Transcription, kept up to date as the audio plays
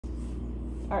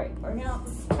All right, we're gonna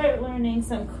start learning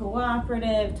some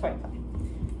cooperative toy play.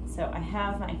 So I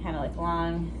have my kind of like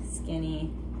long,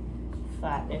 skinny,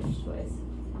 flat-ish toys.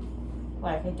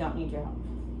 Like I don't need your help.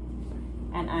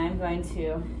 And I'm going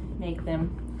to make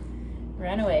them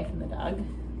run away from the dog,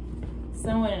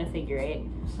 somewhat in a figure 8,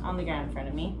 on the ground in front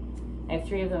of me. I have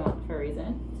 3 of them for a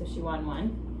reason. So she won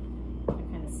one. They're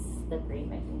kind of slippery,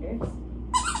 my fingers.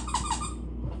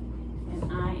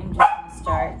 And I am just gonna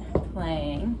start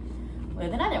playing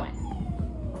with another one.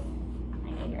 I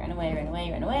know you run away, run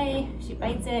away, run away. She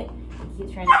bites it,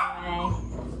 keeps running away.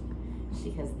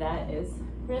 Because that is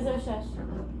Rizzo shush.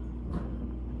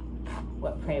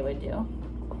 What prey would do.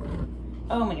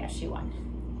 Oh my gosh, she won.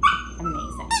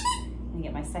 Amazing. I'm gonna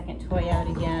get my second toy out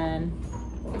again.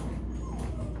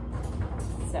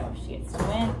 So she gets to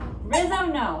win. Rizzo,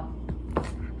 no.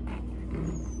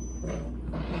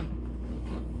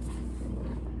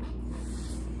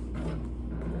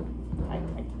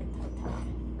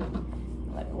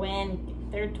 Let her win. Get the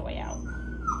third toy out.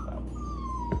 So,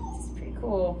 this is pretty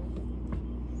cool.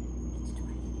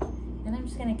 And I'm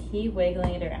just gonna keep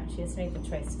wiggling it around. She has to make the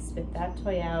choice to spit that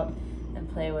toy out and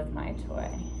play with my toy.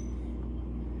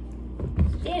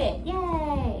 She did it,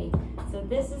 yay! So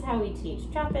this is how we teach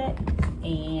drop it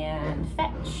and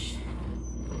fetch.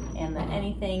 And that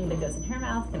anything that goes in her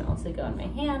mouth can also go in my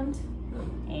hand,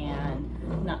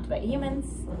 and not to bite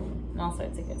humans, and all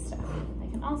sorts of good stuff. I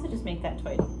can also just make that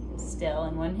toy still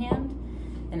in one hand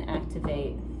and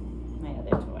activate my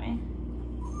other toy.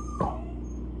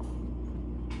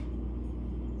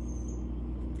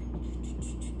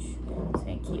 So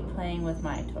I keep playing with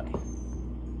my toy.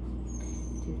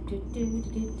 You can get this.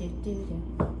 You can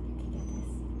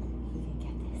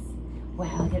get this.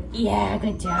 Wow, good. Yeah,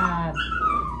 good job.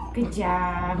 Good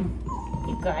job.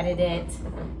 You got it.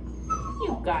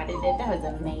 You got it. That was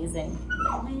amazing.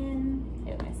 Win.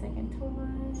 Here's my second toy.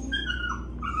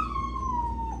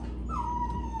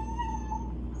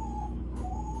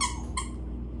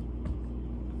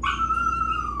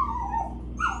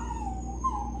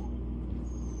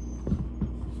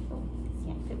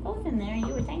 Can't fit both in there. You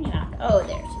were tiny enough. Oh,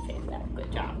 there. She fixed that.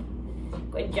 Good job.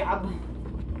 Good job.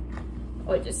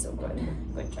 Oh, just so good.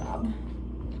 Good job.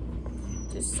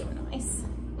 Just so nice.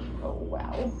 Oh,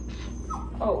 wow.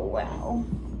 Oh, wow.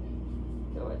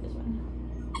 Go with this one.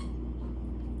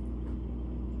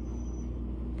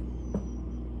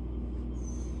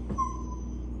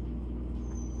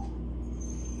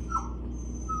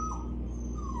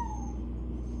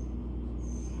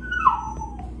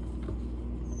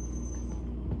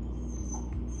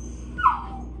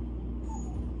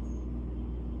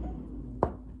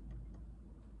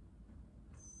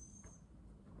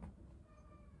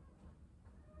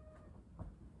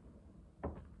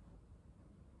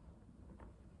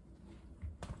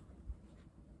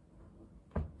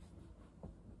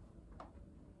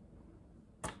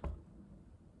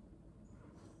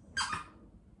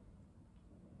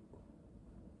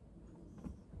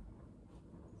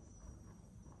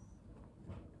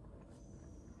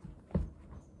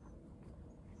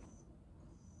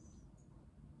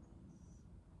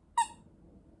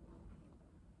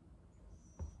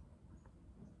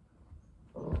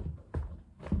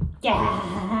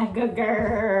 Yeah, good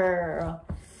girl.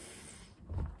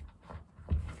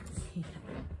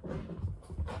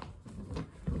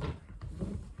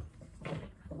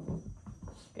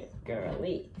 Good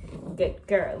girly. Good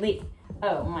girly.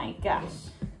 Oh my gosh.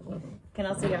 You can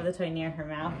also grab the toy near her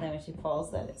mouth, and when she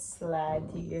pulls, let it slide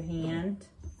through your hand.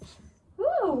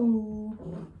 Woo!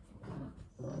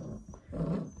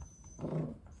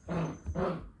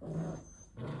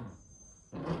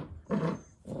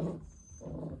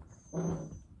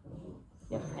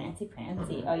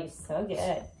 Prancy. Oh, you're so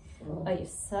good. Oh, you're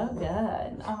so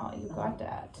good. Oh, you got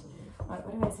that. What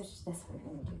do I switch this one?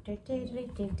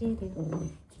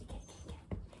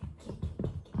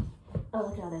 Oh,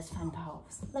 look at all those fun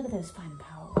paws. Look at those fun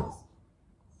paws.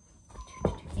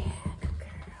 Yeah, good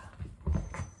girl.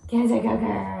 Get a good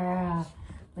girl.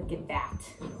 Look at that.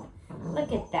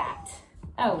 Look at that.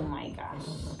 Oh my gosh.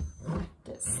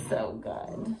 That's so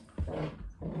good.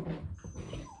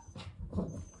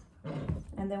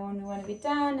 And then when we want to be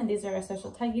done, and these are our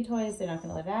special Tuggy toys, they're not going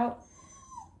to live out.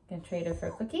 I'm going to trade her for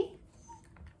a cookie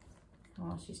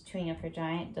while she's chewing up her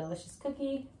giant, delicious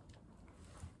cookie.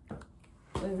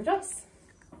 We rejoice.